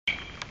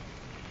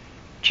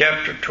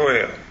chapter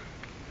 12.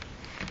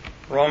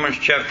 Romans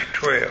chapter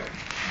 12.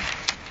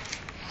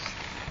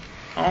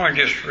 I want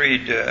to just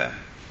read the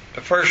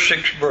first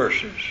 6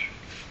 verses.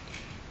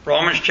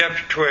 Romans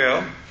chapter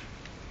 12,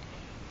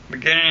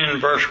 beginning in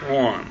verse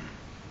 1.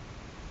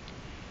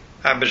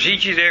 I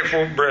beseech you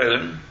therefore,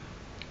 brethren,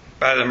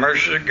 by the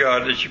mercies of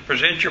God, that you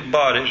present your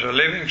bodies a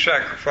living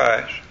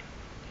sacrifice,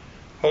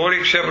 wholly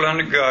acceptable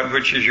unto God,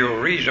 which is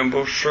your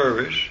reasonable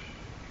service.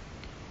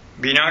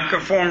 Be not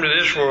conformed to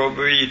this world,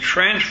 but be ye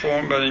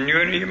transformed by the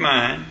renewing of your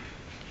mind,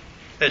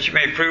 that you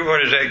may prove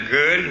what is that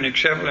good and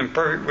acceptable and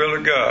perfect will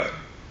of God.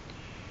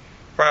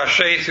 For I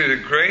say, through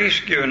the grace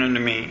given unto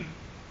me,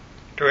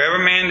 to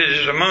every man that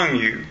is among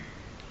you,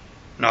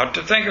 not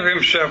to think of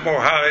himself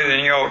more highly than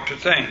he ought to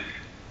think,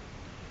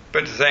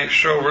 but to think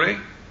soberly,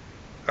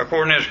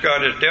 according as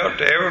God has dealt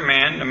to every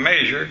man the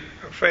measure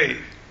of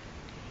faith.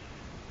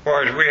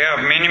 For as we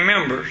have many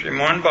members in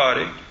one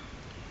body,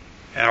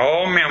 and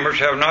all members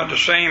have not the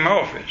same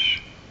office,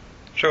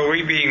 so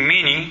we being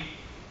many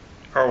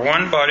are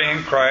one body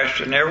in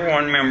Christ, and every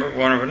one member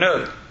one of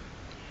another.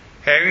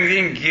 Having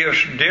then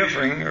gifts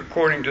differing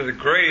according to the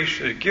grace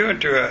that is given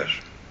to us,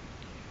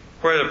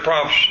 whether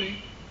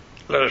prophecy,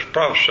 let us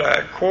prophesy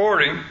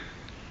according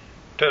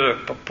to the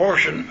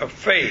proportion of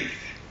faith.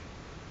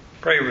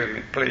 Pray with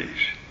me, please.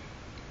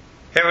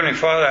 Heavenly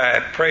Father,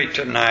 I pray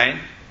tonight,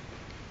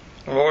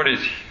 Lord,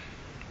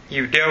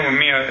 you've dealt with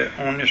me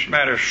on this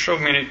matter so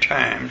many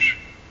times.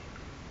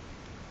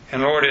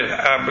 And Lord,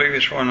 I believe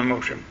it's one of the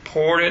most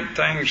important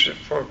things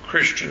for a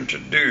Christian to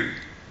do.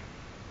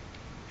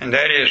 And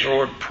that is,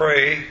 Lord,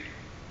 pray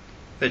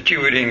that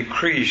you would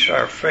increase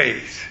our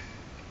faith.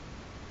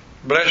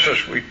 Bless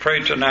us, we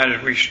pray tonight,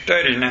 as we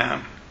study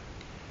now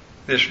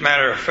this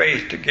matter of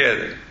faith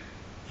together.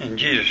 In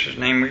Jesus'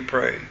 name we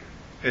pray.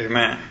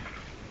 Amen.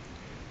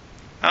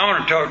 I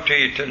want to talk to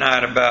you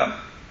tonight about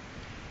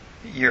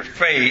your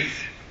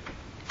faith,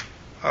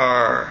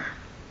 or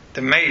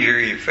the measure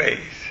of your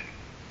faith.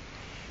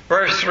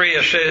 Verse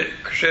 3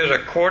 says,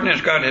 according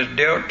as God has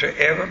dealt to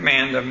every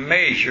man the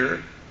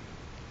measure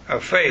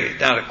of faith.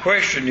 Now the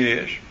question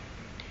is,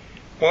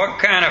 what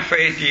kind of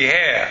faith do you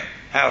have?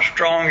 How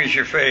strong is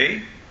your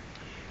faith?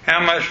 How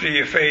much does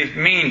your faith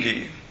mean to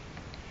you?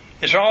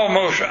 It's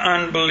almost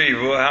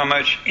unbelievable how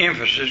much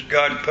emphasis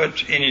God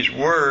puts in His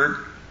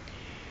Word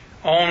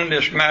on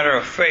this matter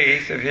of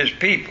faith of His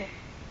people.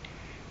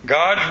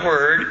 God's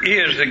Word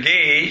is the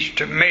gauge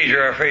to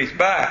measure our faith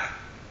by.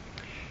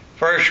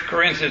 1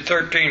 Corinthians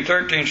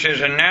 13:13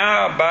 says, and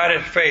now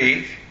abideth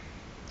faith,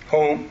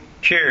 hope,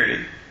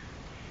 charity.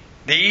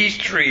 These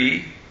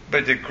 3,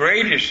 but the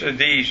greatest of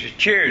these is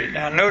charity.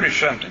 Now notice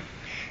something.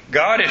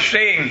 God is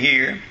saying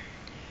here,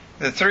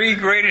 the 3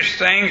 greatest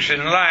things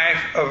in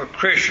life of a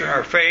Christian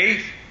are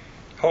faith,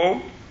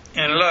 hope,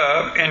 and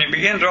love, and it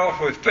begins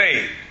off with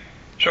faith.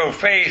 So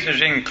faith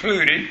is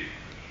included,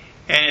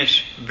 and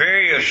it's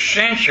very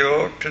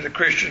essential to the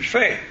Christian's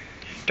faith.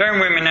 Turn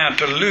with me now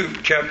to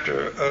Luke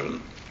chapter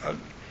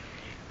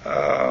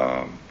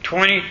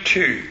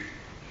 22.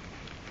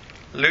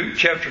 Luke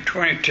chapter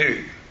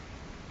 22.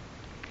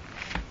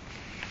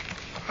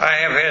 I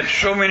have had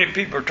so many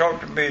people talk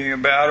to me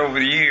about over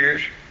the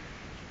years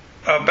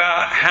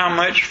about how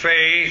much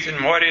faith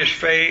and what is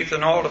faith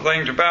and all the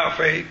things about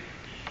faith.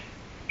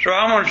 So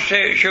I want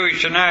to show you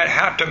tonight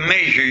how to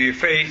measure your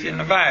faith in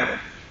the Bible.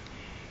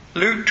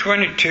 Luke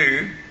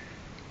 22,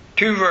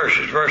 2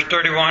 verses, verse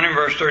 31 and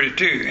verse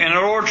 32. And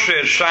the Lord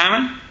says,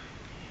 Simon,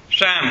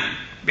 Simon,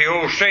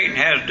 behold, Satan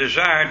has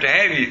desired to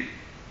have you,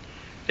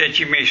 that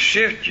he may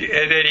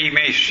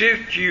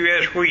sift you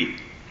as wheat.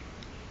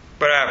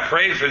 But I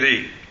pray for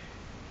thee,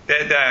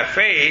 that thy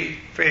faith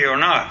fail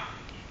not.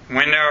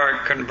 When thou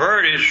art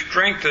converted,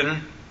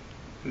 strengthen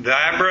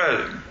thy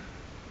brethren.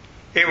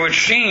 It would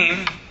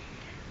seem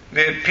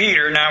that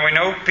Peter, now we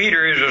know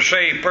Peter is a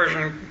saved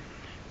person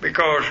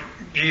because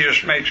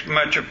Jesus makes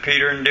much of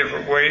Peter in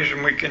different ways,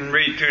 and we can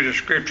read through the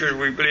scriptures,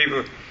 we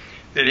believe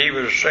that he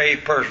was a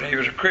saved person, he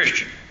was a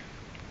Christian.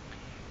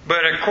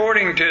 But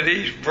according to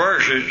these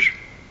verses,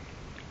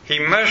 he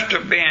must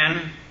have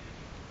been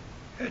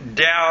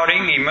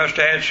doubting, he must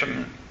have had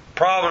some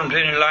problems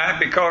in his life,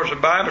 because the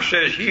Bible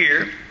says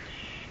here,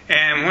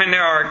 and when they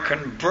are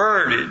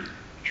converted,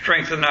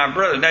 strengthen thy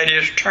brethren. That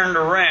is, turned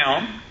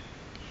around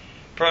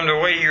from the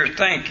way you're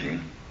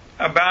thinking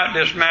about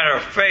this matter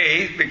of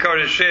faith,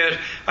 because it says,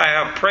 I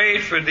have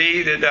prayed for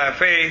thee that thy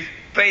faith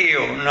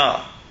fail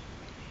not.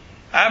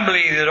 I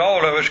believe that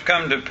all of us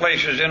come to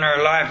places in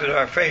our life that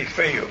our faith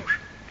fails.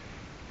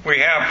 We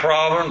have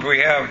problems,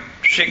 we have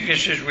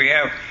sicknesses, we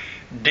have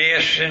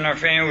deaths in our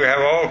family, we have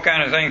all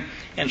kinds of things,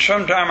 and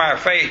sometimes our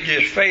faith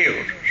just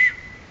fails us.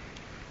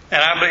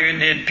 And I believe it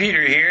did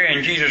Peter here,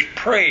 and Jesus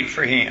prayed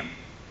for him.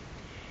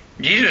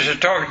 Jesus is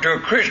talking to a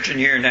Christian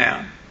here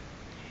now.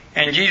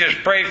 And Jesus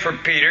prayed for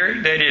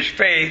Peter that his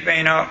faith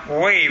may not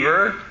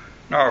waver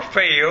nor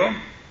fail,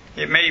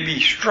 it may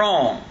be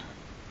strong.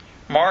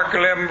 Mark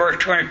 11 verse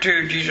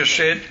 22, Jesus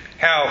said,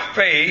 have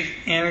faith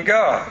in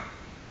God.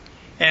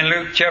 In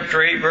Luke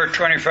chapter 8 verse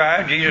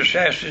 25, Jesus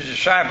asked his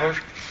disciples,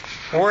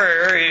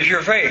 Where is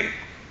your faith?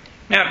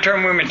 Now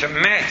turn with me to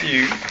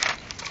Matthew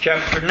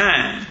chapter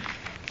 9.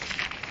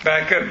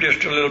 Back up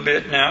just a little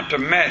bit now to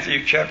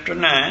Matthew chapter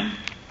 9.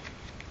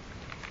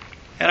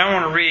 And I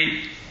want to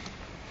read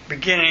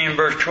beginning in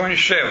verse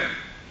 27.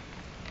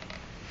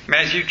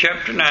 Matthew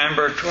chapter 9,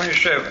 verse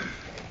 27.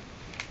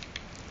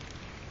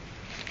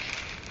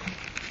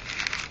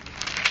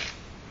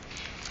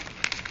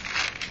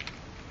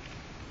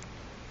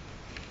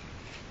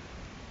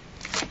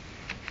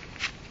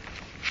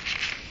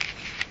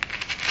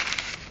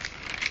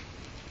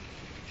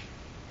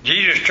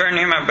 Jesus turned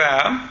him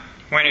about.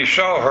 When he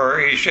saw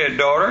her, he said,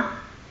 Daughter,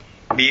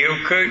 be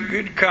of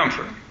good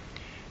comfort.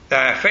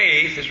 Thy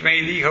faith has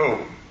made thee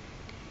whole.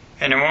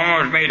 And the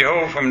woman was made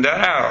whole from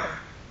that hour.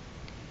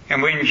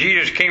 And when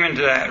Jesus came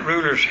into that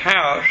ruler's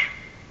house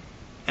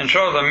and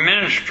saw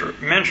the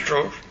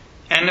minstrels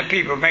and the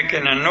people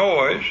making a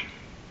noise,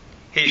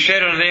 he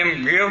said unto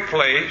them, Give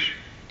place,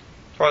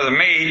 for the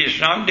maid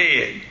is not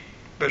dead,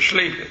 but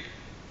sleepeth.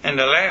 And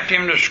they laughed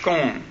him to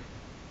scorn.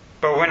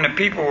 But when the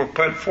people were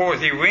put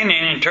forth, he went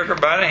in and took her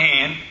by the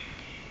hand,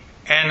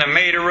 and the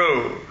maid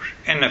arose.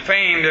 And the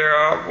fame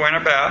thereof went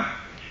about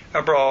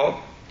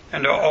abroad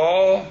unto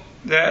all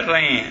that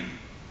land.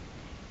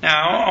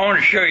 Now, I want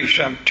to show you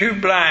something. Two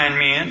blind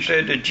men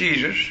said to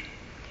Jesus,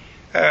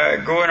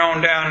 going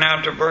on down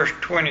now to verse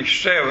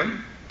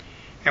 27,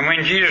 and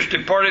when Jesus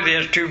departed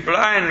thence, two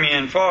blind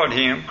men followed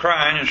him,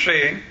 crying and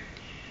saying,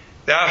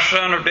 Thou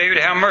son of David,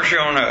 have mercy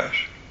on us.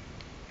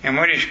 And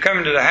when he was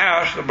come to the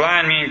house, the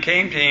blind men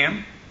came to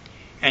him,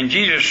 and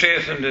Jesus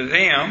saith unto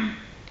them,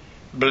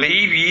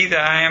 Believe ye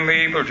that I am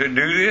able to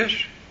do this?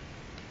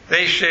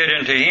 They said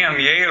unto him,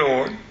 Yea,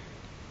 Lord.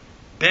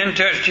 Then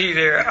touched he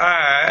their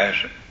eyes,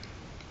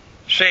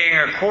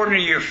 saying, According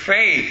to your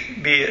faith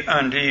be it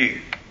unto you.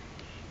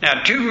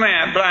 Now two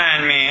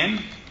blind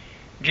men,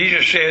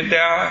 Jesus said,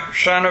 Thou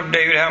son of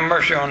David, have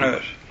mercy on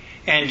us.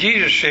 And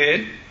Jesus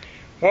said,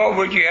 What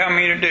would you have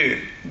me to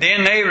do?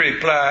 Then they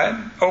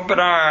replied, Open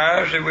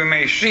our eyes that we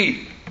may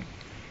see.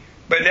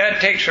 But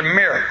that takes a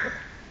miracle.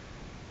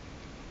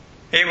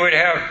 It would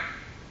have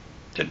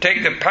to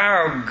take the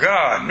power of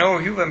God. No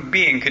human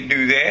being could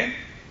do that.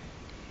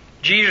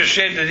 Jesus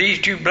said to these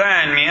two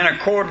blind men,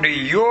 According to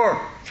your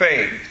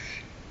faith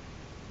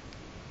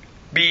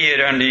be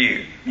it unto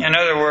you. In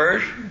other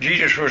words,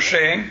 Jesus was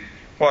saying,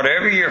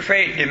 whatever your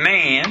faith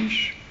demands,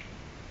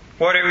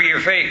 whatever your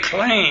faith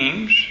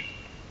claims,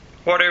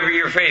 whatever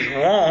your faith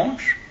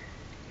wants,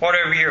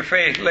 whatever your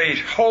faith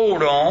lays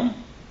hold on,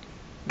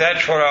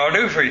 that's what I'll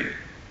do for you.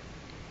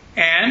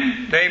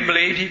 And they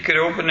believed he could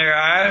open their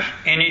eyes,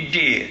 and he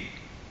did.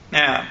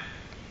 Now,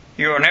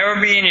 you'll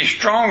never be any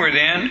stronger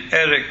then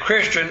as a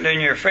Christian than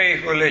your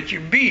faith will let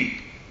you be.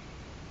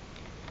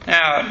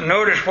 Now,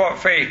 notice what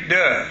faith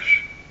does.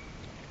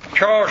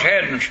 Charles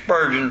Haddon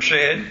Spurgeon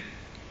said,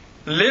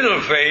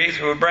 Little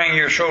faith will bring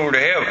your soul to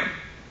heaven.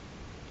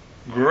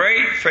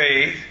 Great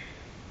faith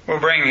will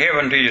bring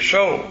heaven to your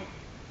soul.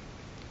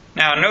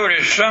 Now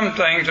notice some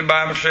things the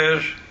Bible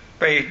says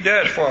faith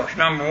does for us.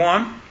 Number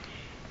one,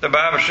 the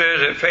Bible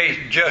says that faith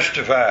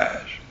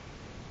justifies.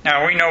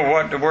 Now we know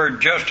what the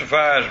word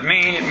justifies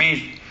means. It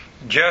means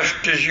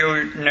just as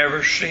you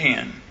never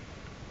sin.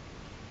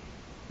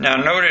 Now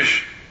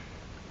notice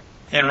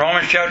in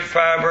Romans chapter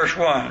 5 verse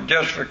 1,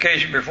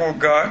 justification before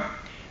God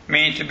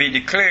means to be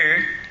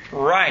declared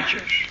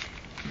righteous.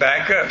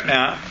 Back up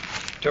now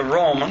to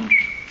Romans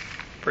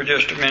for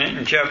just a minute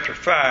in chapter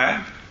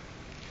 5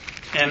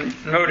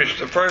 and notice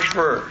the first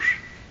verse.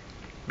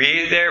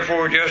 Be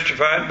therefore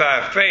justified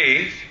by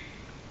faith,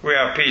 we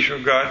have peace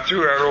with God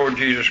through our Lord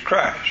Jesus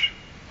Christ.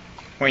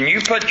 When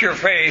you put your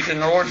faith in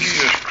the Lord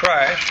Jesus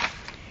Christ,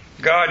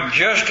 God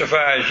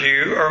justifies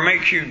you or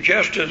makes you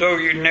just as though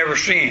you'd never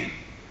sinned.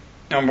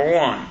 Number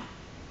one.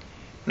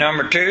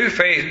 Number two,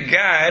 faith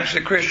guides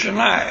the Christian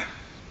life.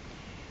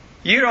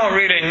 You don't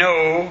really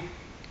know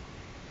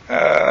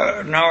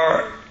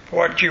nor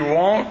what you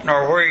want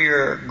nor where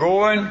you're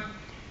going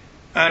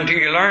until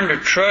you learn to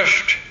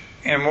trust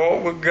and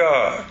walk with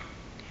God.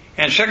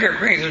 And 2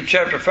 Corinthians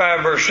chapter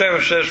 5 verse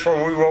 7 says,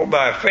 For we walk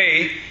by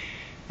faith,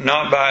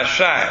 not by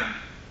sight.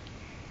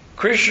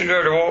 Christians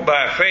are to walk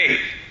by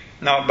faith,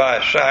 not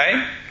by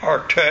sight or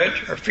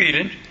touch or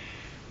feelings,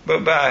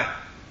 but by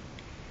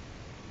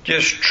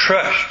just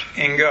trust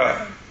in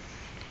God.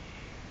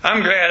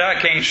 I'm glad I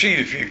can't see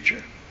the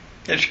future.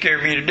 It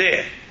scared me to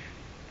death.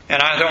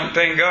 And I don't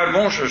think God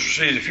wants us to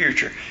see the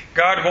future.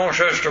 God wants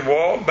us to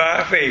walk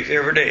by faith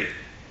every day.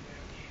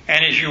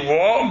 And as you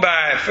walk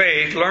by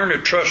faith, learn to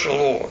trust the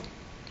Lord.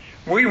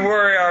 We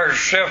worry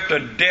ourselves to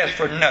death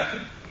for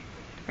nothing.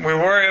 We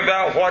worry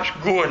about what's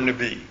going to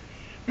be.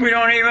 We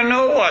don't even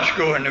know what's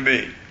going to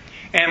be.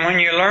 And when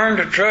you learn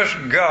to trust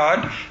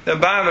God, the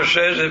Bible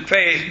says that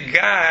faith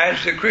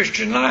guides the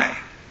Christian life.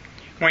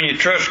 When you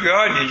trust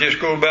God, you just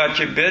go about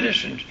your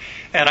business,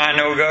 and I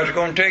know God's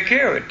going to take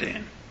care of it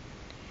then.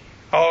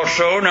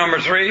 Also, number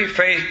three,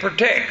 faith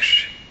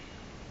protects.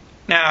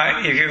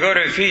 Now, if you go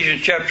to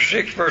Ephesians chapter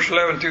 6, verse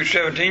 11 through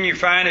 17, you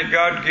find that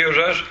God gives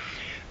us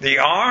the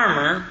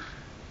armor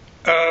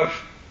of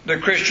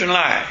the Christian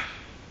life.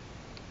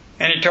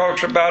 And he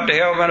talks about the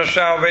helmet of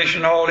salvation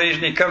and all these,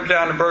 and he comes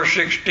down to verse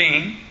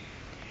 16,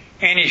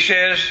 and he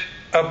says,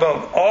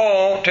 above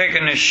all,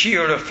 taking the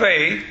shield of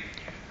faith,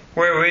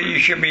 wherewith you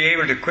should be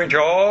able to quench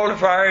all the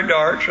fiery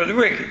darts of the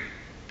wicked.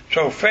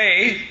 So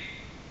faith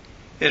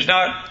is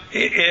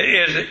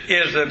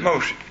the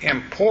most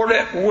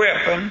important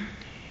weapon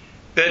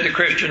that the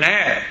Christian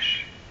has.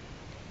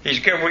 We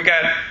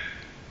got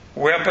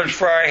weapons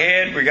for our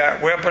head, we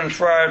got weapons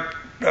for our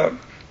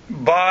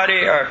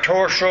body, our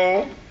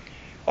torso,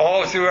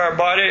 all through our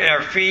body,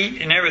 our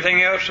feet, and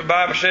everything else. The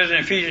Bible says in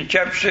Ephesians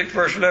chapter 6,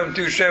 verse 11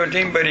 through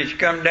 17, but he's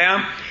come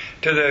down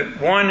to the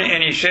one,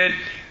 and he said,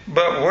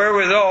 but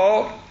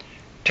wherewithal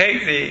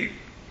take the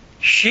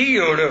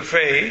shield of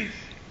faith,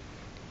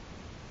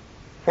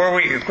 where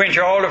we can quench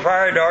all the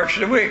fiery darts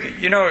of the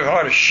wicked. You know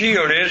what a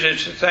shield is?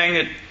 It's the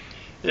thing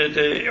that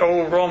the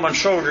old Roman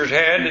soldiers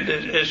had.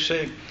 It's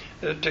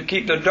to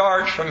keep the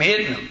darts from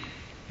hitting them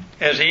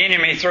as the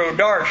enemy throw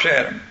darts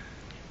at them.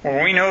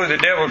 Well, we know the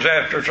devil's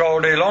after us all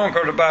day long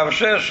because the Bible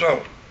says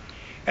so.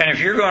 And if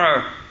you're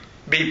going to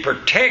be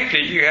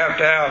protected, you have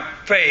to have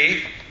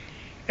faith.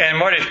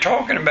 And what it's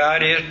talking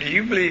about is, do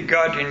you believe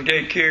God can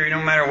take care of you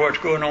no matter what's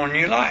going on in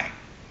your life?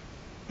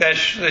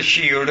 That's the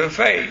shield of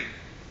faith.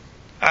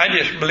 I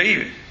just believe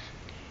it.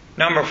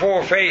 Number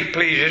 4, faith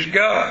pleases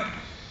God.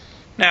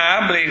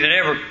 Now, I believe that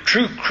every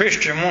true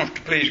Christian wants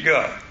to please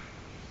God.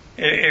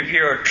 If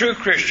you're a true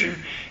Christian,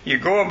 you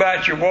go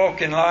about your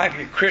walk in life,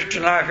 your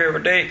Christian life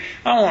every day,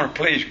 I want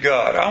to please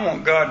God. I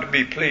want God to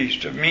be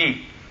pleased of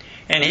me.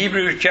 And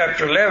Hebrews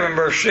chapter 11,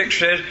 verse 6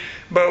 says,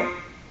 but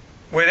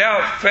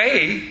without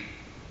faith,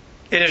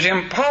 it is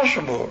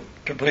impossible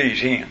to please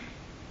Him.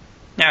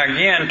 Now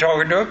again,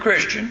 talking to a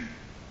Christian,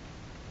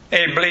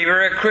 a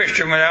believer, a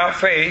Christian without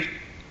faith,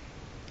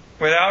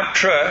 without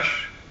trust,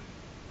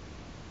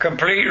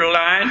 complete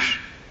reliance,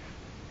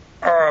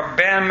 or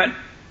abandonment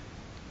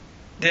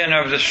then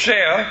of the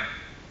self,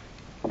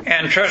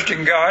 and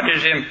trusting God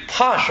is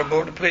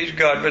impossible to please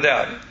God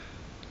without it.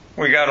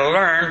 We got to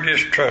learn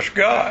just trust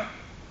God.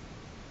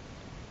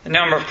 And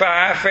number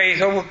 5,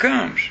 faith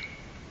overcomes.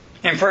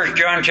 In 1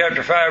 John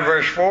chapter 5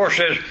 verse 4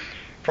 says,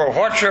 for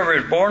whatsoever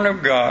is born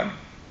of God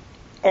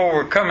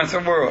overcometh the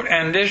world,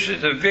 and this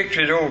is the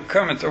victory that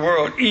overcometh the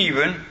world,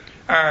 even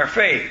our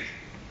faith.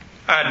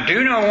 I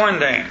do know one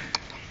thing.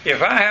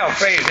 If I have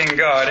faith in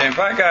God, and if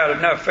I got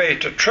enough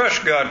faith to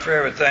trust God for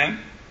everything,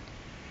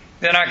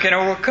 then I can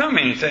overcome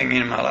anything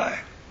in my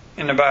life.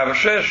 And the Bible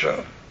says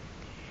so.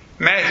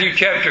 Matthew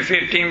chapter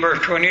 15 verse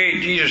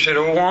 28, Jesus said,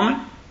 O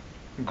woman,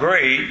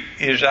 great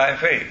is thy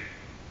faith.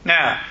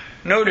 Now,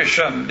 notice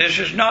something. This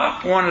is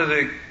not one of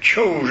the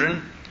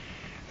chosen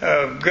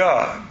of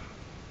God.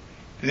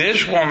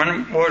 This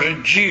woman was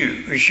a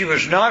Jew. She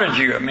was not a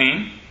Jew,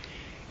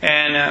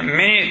 and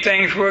many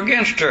things were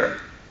against her.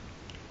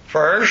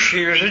 First,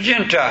 she was a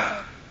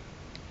Gentile.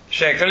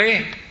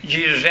 Secondly,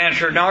 Jesus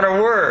answered not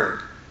a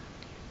word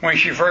when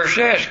she first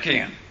asked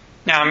him.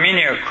 Now,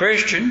 many a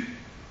Christian's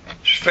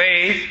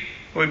faith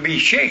would be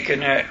shaken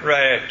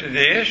right after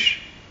this.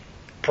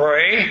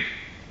 Pray.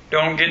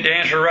 Don't get the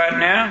answer right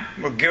now.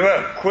 Well, give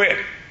up. Quit.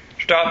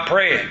 Stop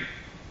praying.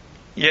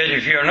 Yet,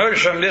 if you'll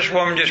notice something, this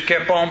woman just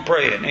kept on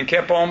praying and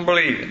kept on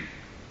believing.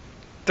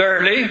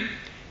 Thirdly,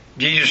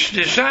 Jesus'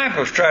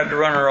 disciples tried to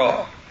run her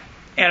off,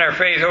 and her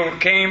faith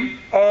overcame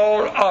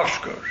all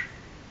obstacles.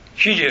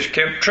 She just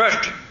kept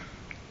trusting.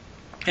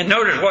 And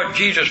notice what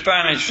Jesus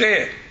finally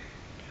said.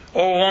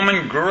 O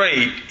woman,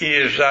 great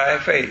is thy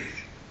faith.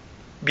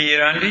 Be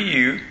it unto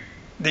you,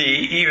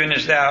 thee, even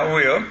as thou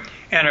wilt.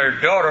 And her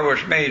daughter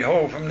was made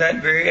whole from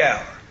that very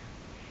hour.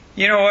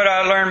 You know what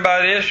I learned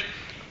by this?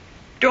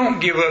 Don't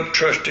give up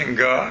trusting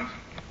God.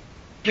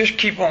 Just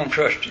keep on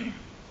trusting Him.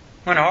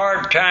 When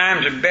hard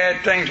times and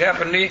bad things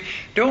happen to you,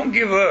 don't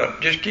give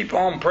up. Just keep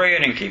on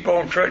praying and keep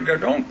on trusting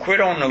God. Don't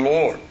quit on the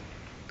Lord,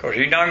 because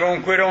He's not going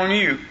to quit on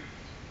you.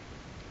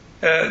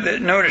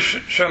 Notice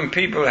some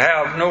people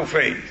have no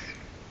faith.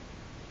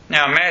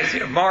 Now,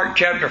 Mark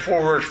chapter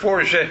 4 verse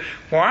 40 says,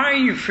 why are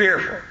you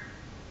fearful?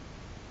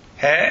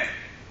 How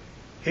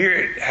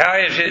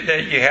is it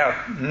that you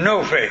have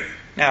no faith?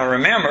 Now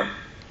remember,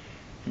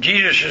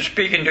 Jesus is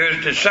speaking to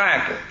His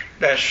disciples,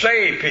 that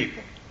saved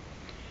people.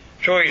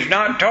 So He's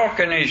not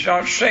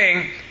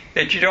saying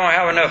that you don't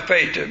have enough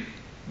faith to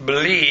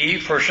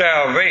believe for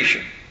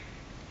salvation.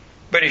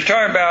 But He's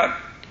talking about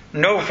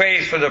no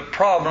faith for the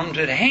problems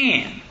at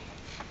hand.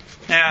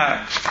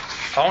 Now,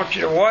 I want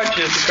you to watch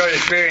this because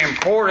it's very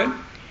important.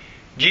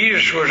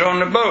 Jesus was on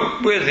the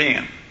boat with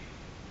Him.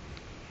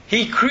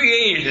 He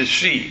created the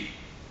sea.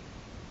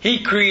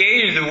 He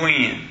created the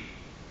wind.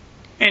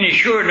 And He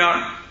sure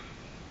not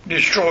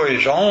destroy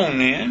His own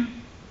then.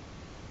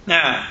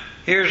 Now,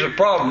 here's the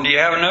problem. Do you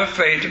have enough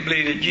faith to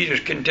believe that Jesus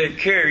can take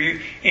care of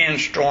you in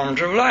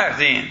storms of life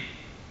then?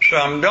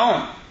 Some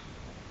don't.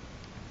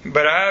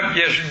 But I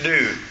just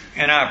do.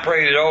 And I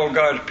pray that all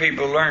God's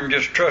people learn to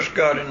just trust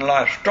God in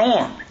life's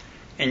storms.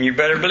 And you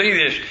better believe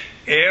this.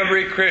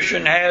 Every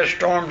Christian has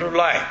storms of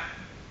life.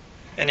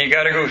 And you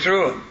got to go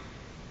through them.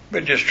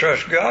 But just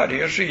trust God.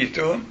 He'll see you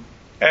through them.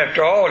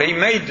 After all, He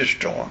made the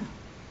storm.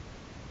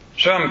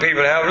 Some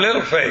people have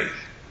little faith.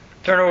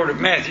 Turn over to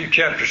Matthew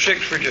chapter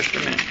 6 for just a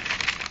minute.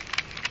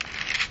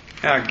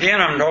 Now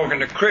again, I'm talking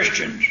to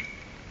Christians.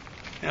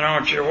 And I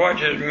want you to watch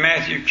this,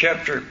 Matthew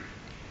chapter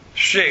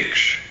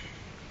 6.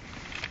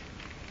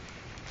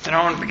 And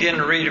I want to begin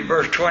to read in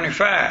verse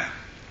 25.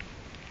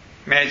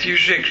 Matthew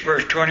 6,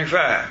 verse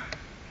 25.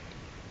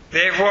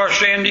 Therefore I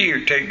say unto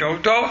you, take no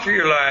thought for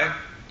your life,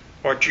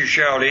 what you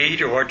shall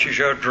eat or what you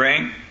shall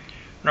drink,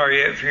 nor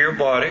yet for your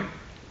body,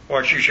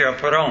 what you shall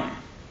put on.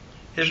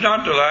 Is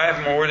not the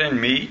life more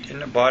than meat,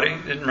 and the body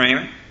than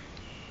raiment?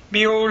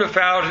 Behold the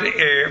fowls of the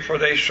air, for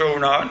they sow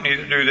not,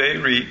 neither do they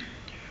reap,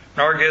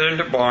 nor gather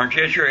into barns,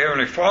 yet your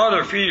heavenly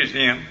Father feedeth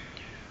them.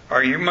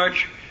 Are you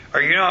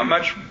not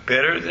much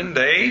better than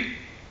they?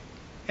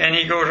 And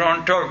he goes on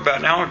to talk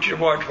about, now I want you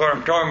to watch what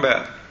I'm talking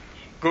about.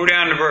 Go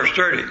down to verse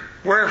 30.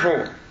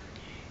 Wherefore,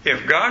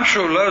 if God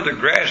so loved the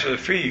grass of the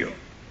field,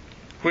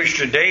 which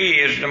today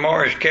is,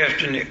 tomorrow is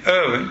cast in the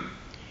oven,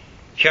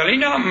 shall He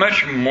not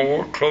much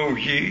more clothe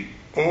ye,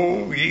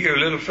 O ye of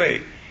little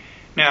faith?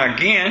 Now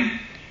again,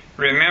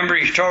 remember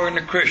He's talking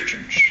to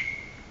Christians.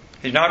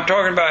 He's not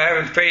talking about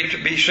having faith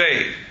to be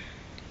saved,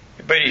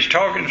 but He's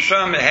talking to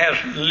some that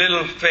has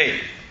little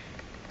faith.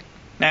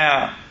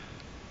 Now,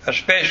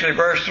 especially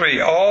verse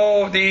 3,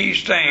 all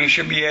these things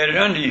shall be added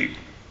unto you.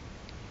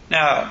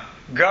 Now,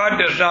 God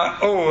does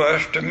not owe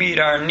us to meet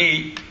our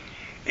need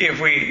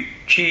if we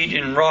cheat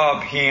and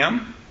rob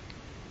Him.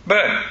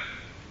 But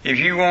if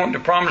you want the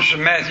promise of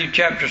Matthew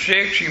chapter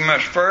 6, you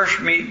must first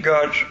meet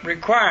God's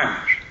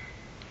requirements.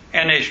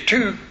 And there's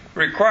two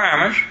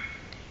requirements.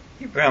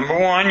 Number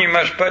one, you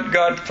must put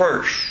God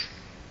first.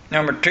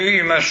 Number two,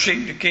 you must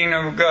seek the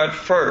kingdom of God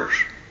first.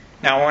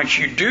 Now, once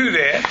you do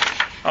that,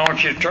 I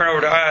want you to turn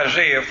over to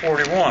Isaiah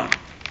 41.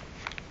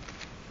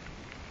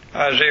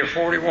 Isaiah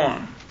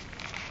 41.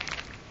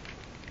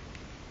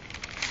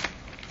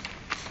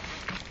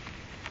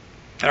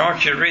 And I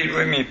want you to read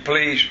with me,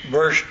 please,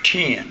 verse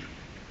 10.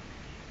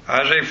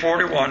 Isaiah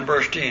 41,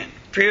 verse 10.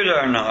 Fear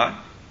thou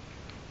not,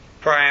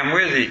 for I am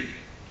with thee.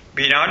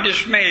 Be not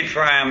dismayed,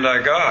 for I am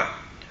thy God.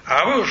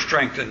 I will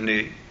strengthen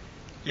thee.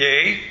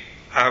 Yea,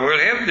 I will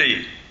help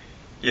thee.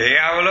 Yea,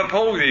 I will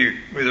uphold thee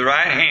with the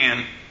right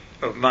hand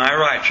of my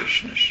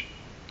righteousness.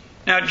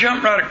 Now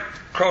jump right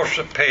across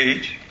the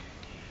page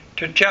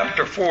to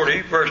chapter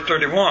 40, verse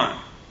 31.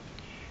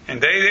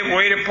 And they that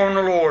wait upon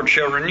the Lord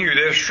shall renew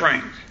their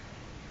strength.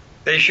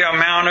 They shall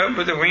mount up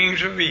with the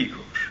wings of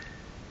eagles.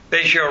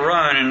 They shall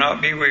run and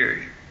not be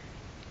weary.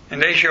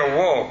 And they shall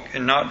walk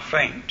and not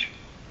faint.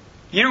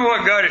 You know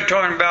what God is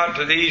talking about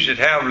to these that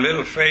have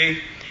little faith?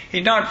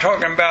 He's not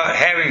talking about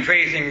having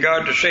faith in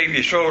God to save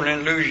your soul and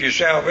then lose your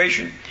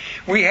salvation.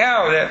 We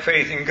have that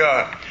faith in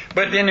God.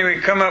 But then we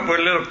come up with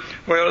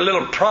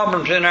little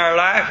problems in our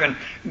life, and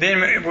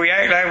then we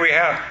act like we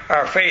have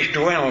our faith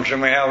dwindles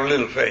and we have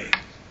little faith.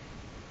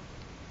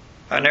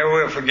 I never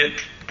will forget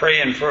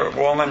praying for a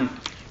woman,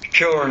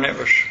 children that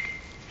was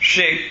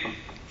sick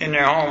in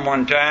their home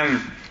one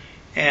time,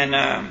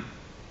 and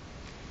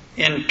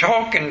in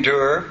talking to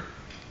her,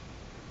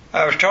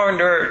 I was talking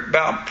to her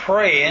about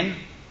praying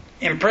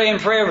and praying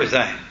for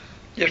everything.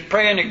 Just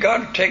praying that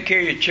God will take care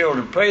of your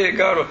children. Pray that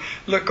God will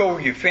look over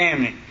your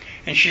family.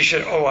 And she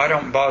said, oh, I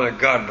don't bother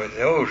God with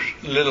those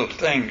little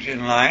things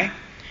in life.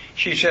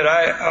 She said,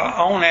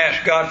 I want to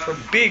ask God for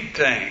big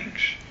things.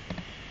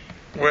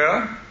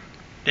 Well,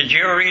 did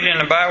you ever read in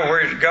the Bible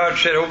where God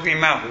said, open your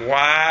mouth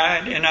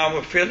wide and I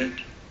will fill it?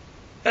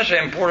 That's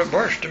an important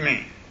verse to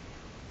me.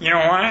 You know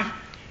why?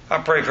 I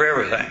pray for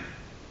everything.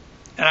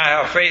 And I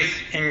have faith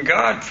in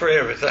God for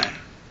everything.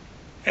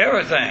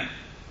 Everything.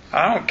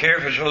 I don't care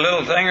if it's a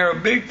little thing or a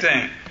big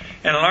thing.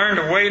 And learn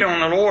to wait on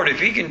the Lord. If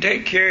He can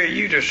take care of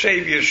you to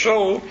save your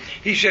soul,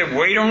 He said,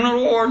 wait on the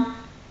Lord.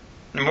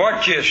 And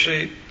watch this.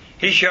 See,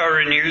 He shall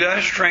renew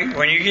thy strength.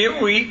 When you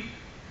get weak,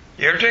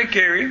 He'll take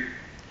care of you.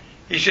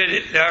 He said,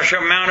 thou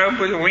shalt mount up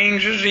with the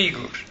wings as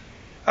eagles.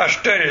 I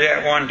studied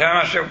that one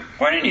time. I said,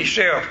 why didn't He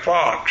say a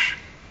fox?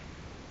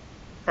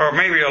 Or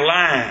maybe a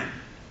lion?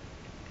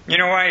 You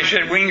know why He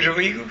said wings of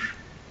eagles?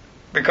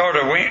 Because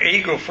an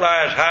eagle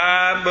flies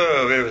high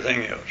above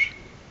everything else.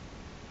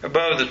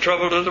 Above the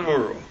troubles of the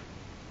world.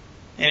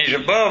 And he's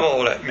above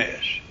all that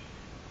mess.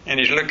 And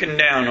He's looking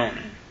down on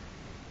it.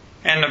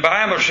 And the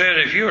Bible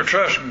says if you'll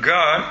trust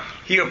God,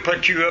 He'll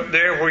put you up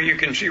there where you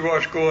can see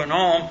what's going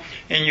on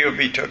and you'll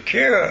be took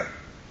care of.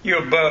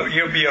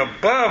 You'll be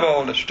above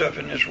all the stuff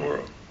in this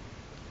world.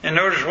 And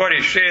notice what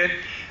He said,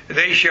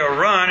 they shall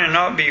run and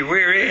not be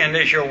weary, and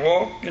they shall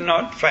walk and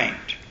not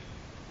faint.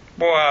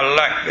 Boy, I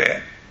like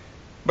that.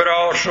 But I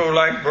also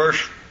like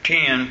verse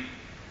 10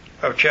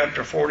 of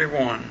chapter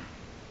 41.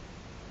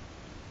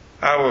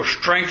 I will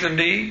strengthen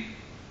thee,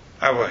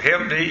 I will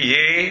help thee,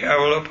 yea, I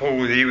will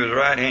uphold thee with the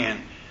right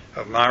hand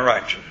of my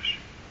righteousness.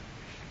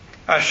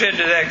 I said to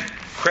that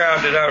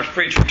crowd that I was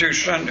preaching to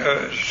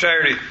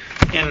Saturday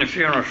in the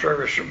funeral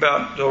service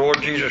about the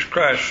Lord Jesus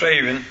Christ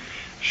saving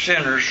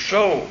sinners'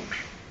 souls.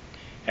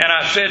 And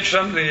I said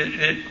something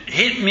that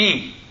hit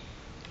me.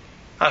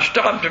 I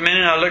stopped a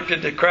minute and I looked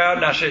at the crowd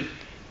and I said,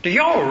 do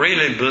y'all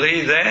really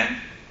believe that?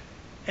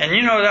 And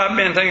you know, I've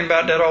been thinking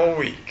about that all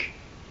week,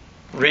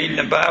 reading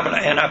the Bible,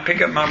 and I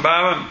pick up my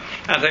Bible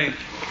and I think,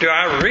 do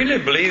I really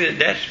believe that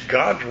that's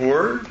God's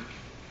Word?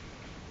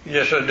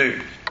 Yes, I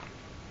do.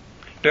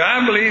 Do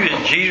I believe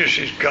that Jesus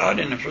is God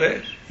in the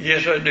flesh?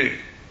 Yes, I do.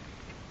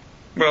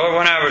 Well,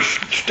 when I was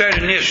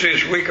studying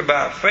this week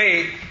about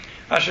faith,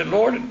 I said,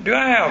 Lord, do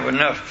I have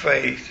enough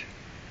faith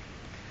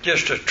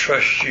just to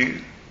trust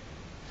you?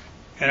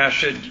 And I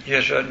said,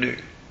 yes, I do.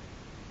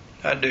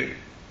 I do.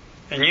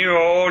 And you know,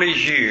 all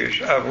these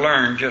years I've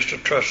learned just to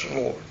trust the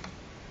Lord.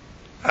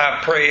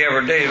 I pray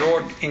every day,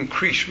 Lord,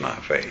 increase my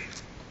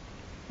faith.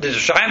 The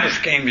disciples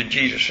came to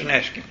Jesus and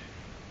asked him,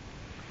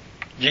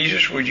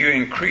 Jesus, would you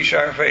increase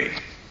our faith?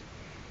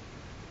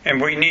 And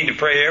we need to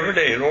pray every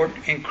day, Lord,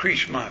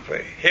 increase my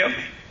faith. Help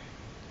me.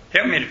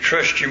 Help me to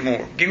trust you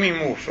more. Give me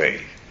more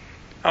faith.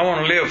 I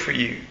want to live for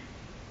you.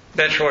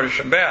 That's what it's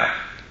about.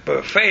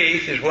 But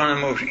faith is one of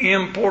the most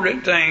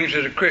important things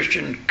that a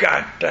Christian's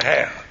got to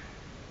have.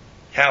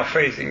 Have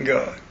faith in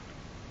God.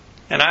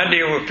 And I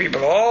deal with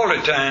people all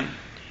the time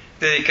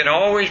that they can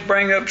always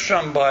bring up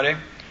somebody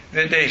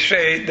that they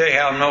say they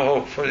have no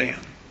hope for them.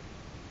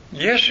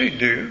 Yes, they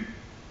do.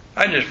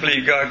 I just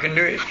believe God can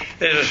do it.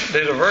 There's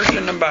a verse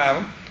in the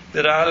Bible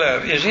that I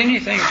love. Is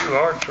anything too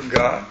hard for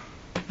God?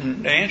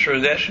 And the answer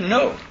is that's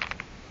no.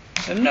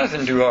 There's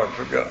nothing too hard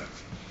for God.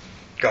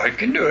 God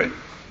can do it.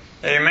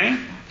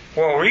 Amen?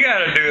 What we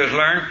got to do is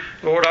learn,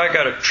 Lord, I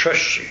got to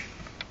trust you.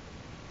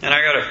 And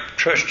I got to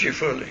trust you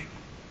fully.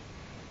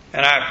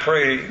 And I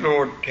pray,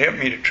 Lord, help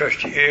me to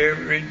trust you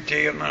every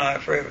day of my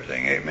life for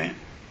everything. Amen?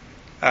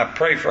 I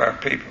pray for our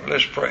people.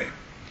 Let's pray.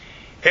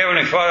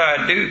 Heavenly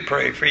Father, I do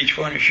pray for each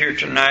one that's here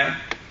tonight.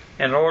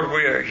 And Lord,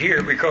 we are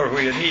here because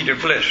we need a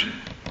blessing.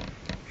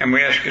 And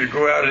we ask you to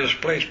go out of this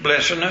place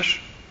blessing us,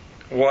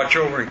 watch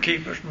over and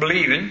keep us,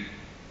 believing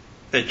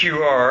that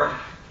you are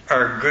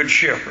our good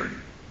shepherd.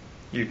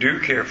 You do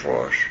care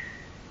for us,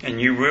 and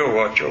you will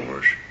watch over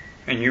us,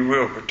 and you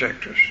will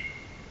protect us.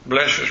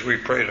 Bless us, we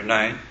pray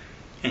tonight,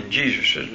 in Jesus' name.